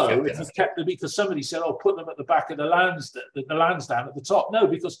pretty much kept. If you kept them, because somebody said, put them at the back of the land stand at the top. No,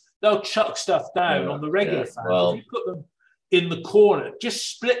 because they'll chuck stuff down on the regular fans. If you put them in the corner,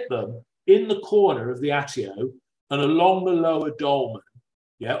 just split them in the corner of the Atio and along the lower Dolman,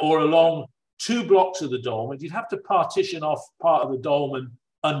 or along 2 blocks of the Dolman. You'd have to partition off part of the Dolman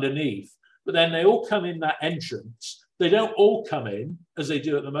underneath. But then they all come in that entrance. They don't all come in, as they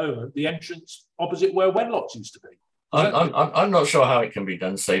do at the moment, the entrance opposite where Wenlock's used to be. I'm not sure how it can be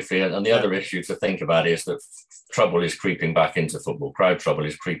done safely. And the other issue to think about is that trouble is creeping back into football. Crowd trouble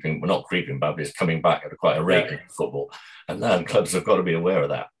is not creeping back, but it's coming back at quite a rate in football. And then clubs have got to be aware of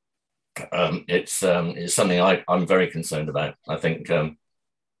that. It's something I'm very concerned about. I think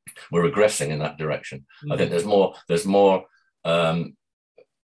we're regressing in that direction. I think there's more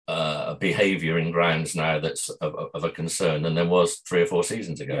behaviour in grounds now that's of a concern than there was 3 or 4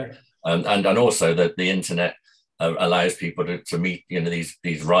 seasons ago. And also that the internet allows people to meet,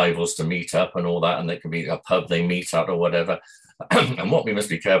 these rivals to meet up and all that, and they can be a pub they meet at or whatever. And what we must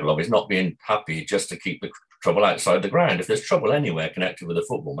be careful of is not being happy just to keep the trouble outside the ground. If there's trouble anywhere connected with a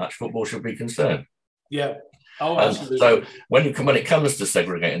football match, football should be concerned. Yeah. So when it comes to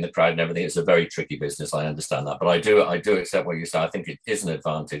segregating the crowd and everything, it's a very tricky business. I understand that, but I do accept what you say. I think it is an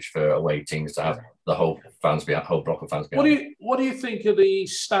advantage for away teams to have the whole block of fans behind. What do you think of the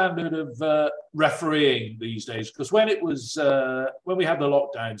standard of refereeing these days? Because when it was when we had the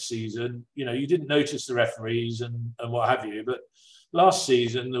lockdown season, you didn't notice the referees and what have you, but last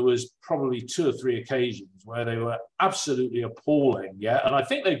season there was probably 2 or 3 occasions where they were absolutely appalling. Yeah, and I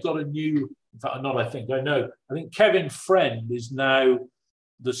think they've got a new. In fact, I know. I think Kevin Friend is now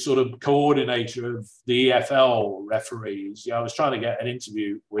the sort of coordinator of the EFL referees. I was trying to get an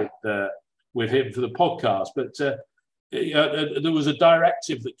interview with him for the podcast, but there was a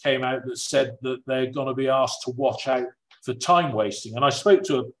directive that came out that said that they're going to be asked to watch out for time wasting. And I spoke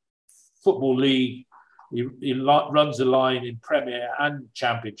to a football league. He runs a line in Premier and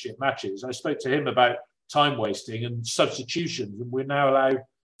Championship matches. I spoke to him about time wasting and substitutions, and we're now allowed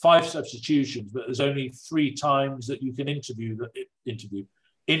 5 substitutions, but there's only 3 times that you can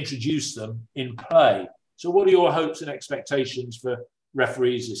introduce them in play. So what are your hopes and expectations for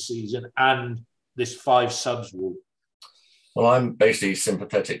referees this season and this 5 subs rule? Well, I'm basically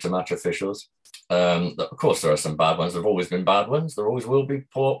sympathetic to match officials. Of course, there are some bad ones. There have always been bad ones. There always will be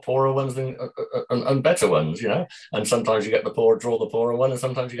poorer ones and better ones, And sometimes you get the poorer draw the poorer one, and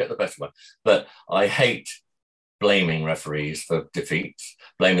sometimes you get the better one. But I hate blaming referees for defeats,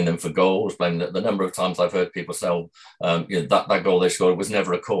 blaming them for goals, blaming the number of times I've heard people say, that goal they scored was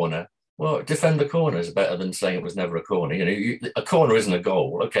never a corner. Well, defend the corner is better than saying it was never a corner. A corner isn't a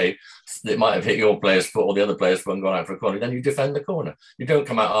goal. Okay, it might have hit your player's foot or the other player's foot and gone out for a corner. Then you defend the corner. You don't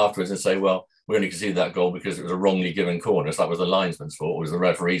come out afterwards and say, well, we only conceded that goal because it was a wrongly given corner. So that was the linesman's fault, or it was the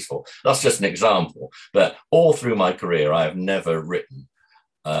referee's fault. That's just an example. But all through my career, I have never written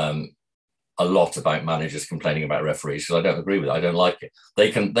a lot about managers complaining about referees because I don't agree with it. I don't like it. They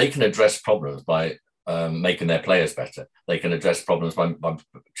can address problems by making their players better. They can address problems by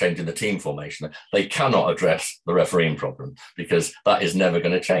changing the team formation. They cannot address the refereeing problem because that is never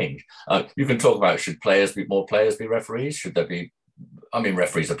going to change. You can talk about should more players be referees? Should there be? I mean,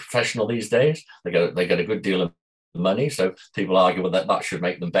 referees are professional these days. They get a good deal of money, so people argue that should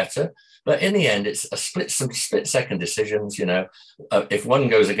make them better. But in the end, it's some split-second decisions. If one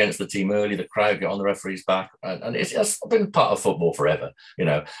goes against the team early, the crowd get on the referee's back, and it's been part of football forever.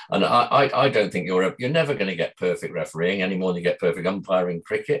 And I don't think you're never going to get perfect refereeing any more than you get perfect umpiring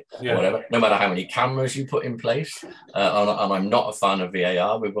cricket or whatever. No matter how many cameras you put in place, and I'm not a fan of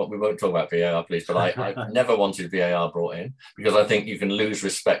VAR. We won't talk about VAR, please. But I never wanted VAR brought in because I think you can lose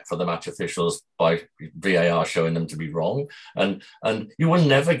respect for the match officials by VAR showing them to be wrong, and you will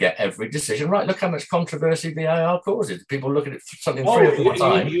never get every decision right. Look how much controversy VAR causes. People look at it something 3 or 4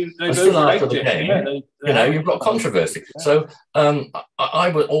 times and still after the game, you've got controversy. So I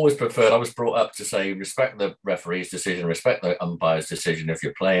would always prefer. I was brought up to say respect the referee's decision, respect the umpire's decision if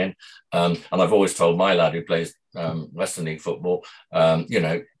you're playing. And I've always told my lad who plays Western League football,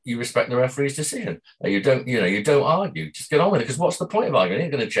 you respect the referee's decision. You don't argue. Just get on with it. Because what's the point of arguing? It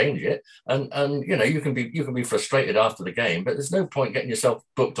ain't going to change it. And you can be frustrated after the game, but there's no point getting yourself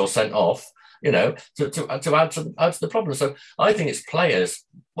booked or sent off. To add to the problem. So I think it's players.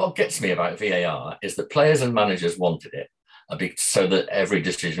 What gets me about VAR is that players and managers wanted it so that every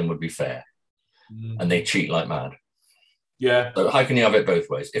decision would be fair, and they cheat like mad. Yeah. So how can you have it both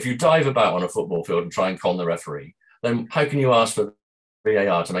ways? If you dive about on a football field and try and con the referee, then how can you ask for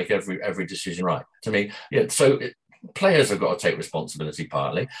VAR to make every decision right? To me, players have got to take responsibility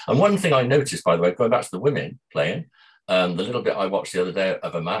partly. And one thing I noticed, by the way, going back to the women playing, the little bit I watched the other day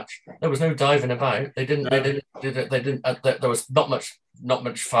of a match, there was no diving about. They didn't. There was not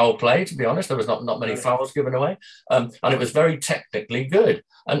much foul play, to be honest. There was not many fouls given away, and it was very technically good.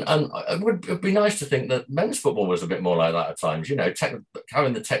 And it would be nice to think that men's football was a bit more like that at times.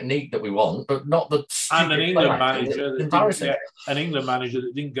 Having the technique that we want, but not the. And an England manager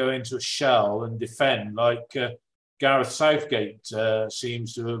that didn't go into a shell and defend like Gareth Southgate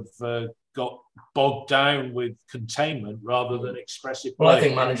seems to have got bogged down with containment rather than expressive play. Well, I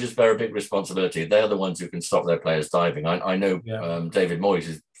think managers bear a big responsibility. They're the ones who can stop their players diving. I know David Moyes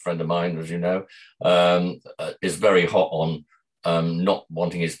is a friend of mine, as you know, is very hot on not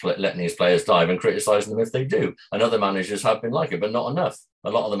wanting letting his players dive and criticising them if they do. And other managers have been like it, but not enough. A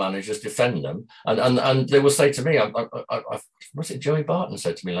lot of the managers defend them, and they will say to me, "Was it Joey Barton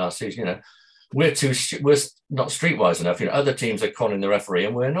said to me last season? We're not streetwise enough. Other teams are conning the referee,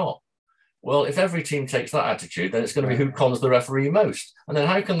 and we're not." Well, if every team takes that attitude, then it's going to be who cons the referee most. And then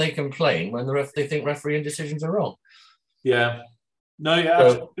how can they complain when they think refereeing decisions are wrong? Yeah. No, yeah.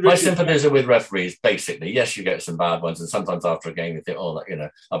 So my sympathies are with referees, basically. Yes, you get some bad ones. And sometimes after a game, you think,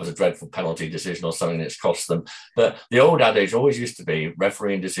 that was a dreadful penalty decision or something that's cost them. But the old adage always used to be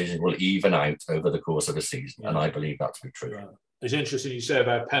refereeing decisions will even out over the course of a season. Yeah. And I believe that to be true. Yeah. It's interesting you say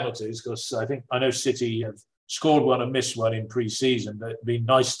about penalties because I know City have scored one and missed one in pre-season. But it'd be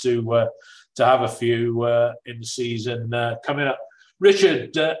nice to have a few in the season coming up.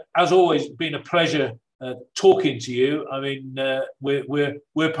 Richard, as always, been a pleasure talking to you. I mean,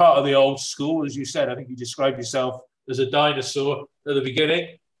 we're part of the old school, as you said. I think you described yourself as a dinosaur at the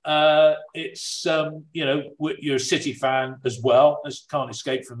beginning. You're a City fan as well. Can't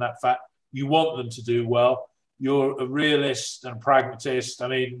escape from that fact. You want them to do well. You're a realist and pragmatist. I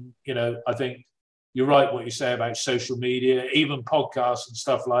mean, I think you're right what you say about social media, even podcasts and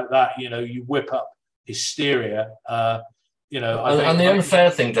stuff like that. You whip up hysteria. And the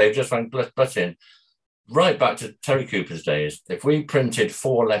unfair thing, Dave, just want to butt in, right back to Terry Cooper's days, if we printed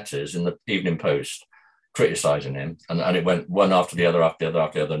 4 letters in the Evening Post criticising him, and it went one after the other,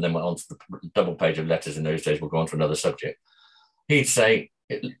 and then went on to the double page of letters in those days, we'll go on to another subject, he'd say,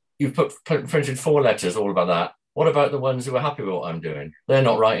 you've printed 4 letters all about that. What about the ones who are happy with what I'm doing? They're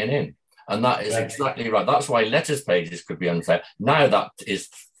not writing in. And that is exactly right. That's why letters pages could be unfair. Now that is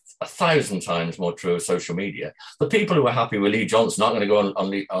 1,000 times more true of social media. The people who are happy with Lee Johnson aren't going to go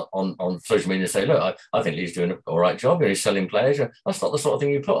on social media and say, look, I think Lee's doing an all right job. He's selling players. That's not the sort of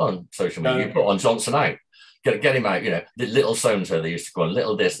thing you put on social media. You put on Johnson out. get him out. The little so-and-so they used to call him,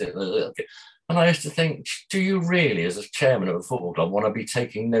 little this, little. And I used to think, do you really, as a chairman of a football club, want to be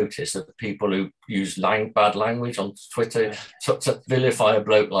taking notice of the people who use bad language on Twitter to vilify a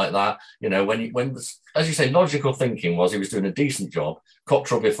bloke like that? When as you say, logical thinking was he was doing a decent job,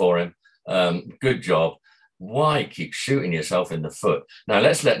 Cottrell before him, good job. Why keep shooting yourself in the foot? Now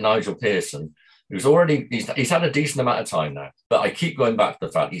let's let Nigel Pearson, who's already he's had a decent amount of time now, but I keep going back to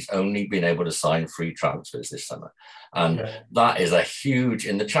the fact he's only been able to sign free transfers this summer, and that is a huge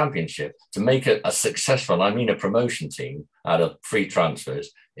in the Championship to make it a successful, I mean a promotion team out of free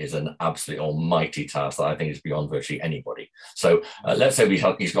transfers is an absolutely almighty task that I think is beyond virtually anybody. So let's say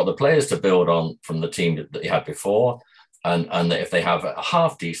he's got the players to build on from the team that he had before. And that if they have a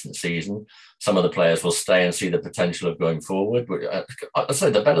half decent season, some of the players will stay and see the potential of going forward. I say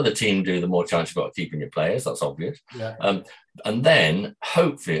the better the team do, the more chance you've got of keeping your players. That's obvious. Yeah. And then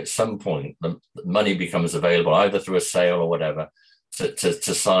hopefully at some point the money becomes available either through a sale or whatever to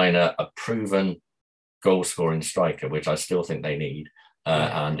sign a proven goal scoring striker, which I still think they need.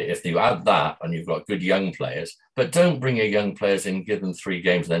 And if you add that and you've got good young players, but don't bring your young players in, give them 3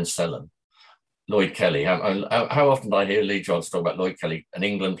 games, then sell them. Lloyd Kelly, how often did I hear Lee Johnson talk about Lloyd Kelly, an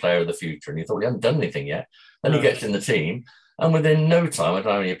England player of the future, and he thought he hadn't done anything yet. Then he gets in the team, and within no time, I don't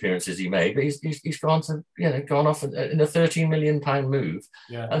know how many appearances he made, but he's gone off in a £13 million move,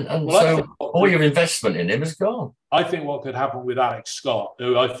 so all your investment in him has gone. I think what could happen with Alex Scott,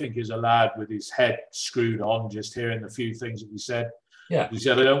 who I think is a lad with his head screwed on, just hearing the few things that he said. Yeah, he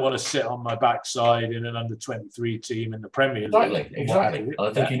said, I don't want to sit on my backside in an under-23 team in the Premier League. Exactly.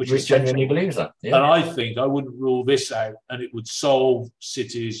 I think he genuinely believes that. Yeah. And I think I wouldn't rule this out, and it would solve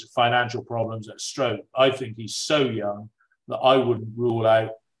City's financial problems at stroke. I think he's so young that I wouldn't rule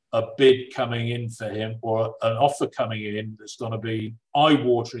out a bid coming in for him or an offer coming in that's going to be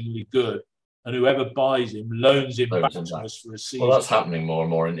eye-wateringly good. And whoever buys him loans him back to us for a season. Well, that's happening more and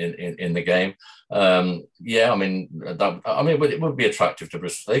more in the game. It would be attractive to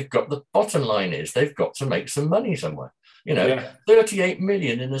Bristol. The bottom line is they've got to make some money somewhere. 38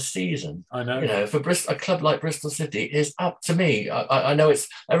 million in a season. I know. For a club like Bristol City is up to me. I know it's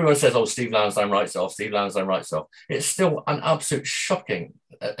everyone says, "Oh, Steve Lansdown writes it off. Steve Lansdown writes it off." It's still an absolute shocking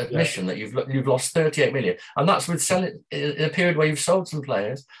admission that you've lost 38 million, and that's with selling in a period where you've sold some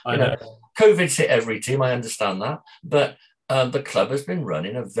players. I know. COVID's hit every team. I understand that, but the club has been run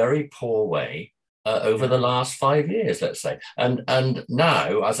in a very poor way over the last 5 years, let's say. And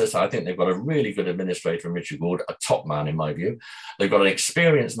now, as I say, I think they've got a really good administrator in Richard Gould, a top man in my view. They've got an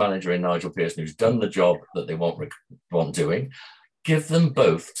experienced manager in Nigel Pearson who's done the job that they want doing. Give them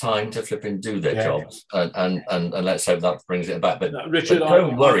both time to flip and do their jobs, and let's hope that brings it back. But, Richard,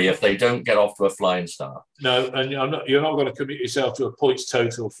 don't worry if they don't get off to a flying start. No, and you're not going to commit yourself to a points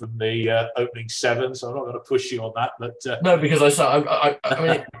total from the opening 7, so I'm not going to push you on that. But no, because I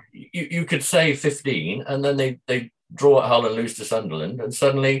mean, you could say 15, and then they draw at Hull and lose to Sunderland, and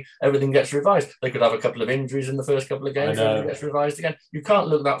suddenly everything gets revised. They could have a couple of injuries in the first couple of games, and it gets revised again. You can't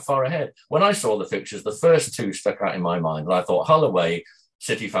look that far ahead. When I saw the fixtures, the first 2 stuck out in my mind, and I thought, Hull away,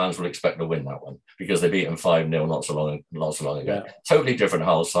 City fans will expect to win that one because they beat them 5-0 not so long ago. Yeah. Totally different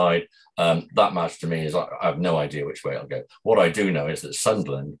Hull side. That match to me is I have no idea which way it'll go. What I do know is that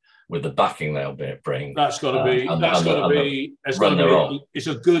Sunderland, with the backing they'll bring, it's going to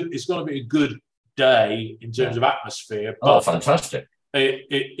be a good day in terms of atmosphere. Fantastic!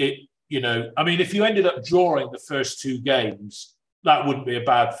 If you ended up drawing the first 2 games, that wouldn't be a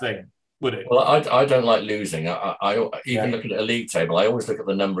bad thing, would it? Well, I don't like losing. I even looking at a league table, I always look at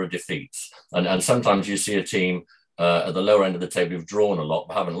the number of defeats, and sometimes you see a team at the lower end of the table who've drawn a lot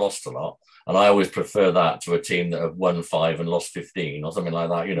but haven't lost a lot. And I always prefer that to a team that have won 5 and lost 15 or something like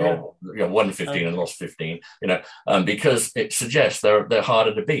that. Won 15 and lost 15. Because it suggests they're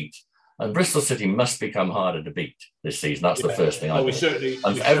harder to beat. And Bristol City must become harder to beat this season. That's the first thing I think.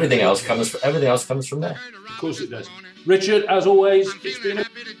 And everything else comes from there. Of course it does. Richard, as always, it's been a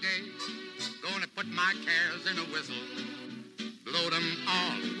happy day. Gonna put my cares in a whistle, blow them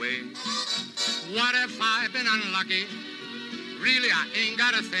all away. What if I've been unlucky? Really, I ain't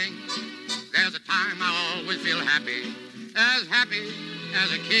got a thing. There's a time I always feel happy as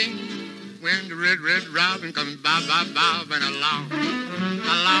a king. When the red robin comes bobbing along.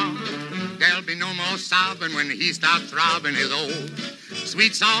 There'll be no more sobbing when he starts throbbing his old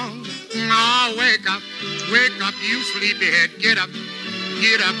sweet song. Oh, wake up, you sleepyhead. Get up,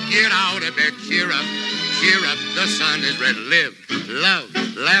 get out of bed. Cheer up, the sun is red. Live, love,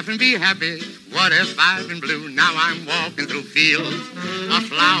 laugh and be happy. What if I've been blue? Now I'm walking through fields of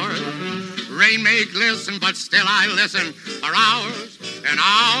flowers. Rain may glisten, but still I listen for hours and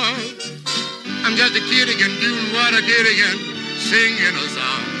hours. I'm just a kid again, doing what I did again, singing a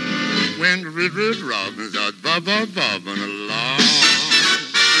song. When the red robins are bobbing along.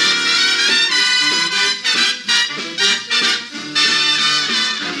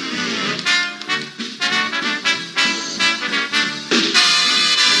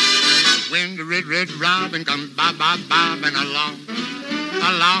 When the red robin comes bobbing along,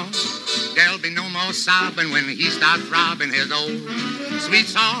 there'll be no more sobbing when he starts robbing his old sweet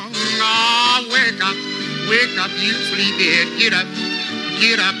song. Oh, wake up, you sleepyhead, get up,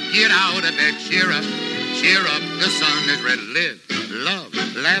 get out of bed, cheer up, the sun is ready to live, love,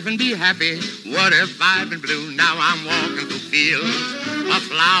 laugh and be happy. What if I've been blue? Now I'm walking through fields of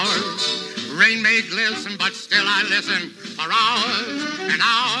flowers. Rain may glisten, but still I listen for hours and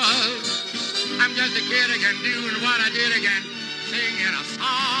hours. I'm just a kid again, doing what I did again, singing a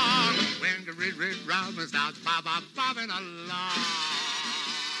song. When the red robin starts bobbing along.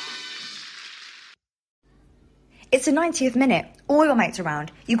 It's the 90th minute. All your mates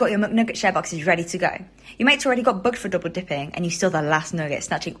around. You've got your McNugget share boxes ready to go. Your mates already got booked for double dipping, and you steal the last nugget,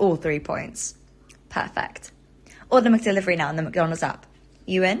 snatching all 3 points. Perfect. Order McDelivery now on the McDonald's app.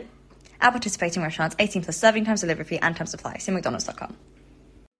 You in? At participating restaurants, 18 plus serving times, delivery fee, and time supply. See mcdonalds.com.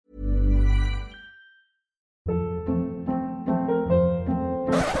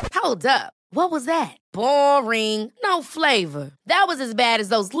 Hold up. What was that? Boring. No flavor. That was as bad as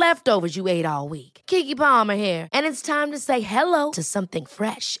those leftovers you ate all week. Keke Palmer here, and it's time to say hello to something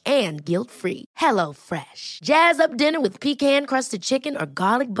fresh and guilt-free. Hello Fresh. Jazz up dinner with pecan-crusted chicken or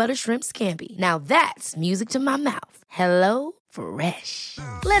garlic butter shrimp scampi. Now that's music to my mouth. Hello Fresh.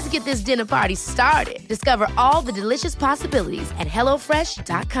 Let's get this dinner party started. Discover all the delicious possibilities at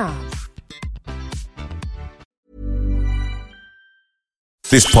hellofresh.com.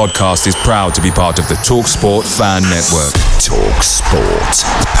 This podcast is proud to be part of the TalkSport Fan Network. TalkSport.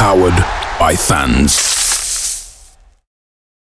 Powered by fans.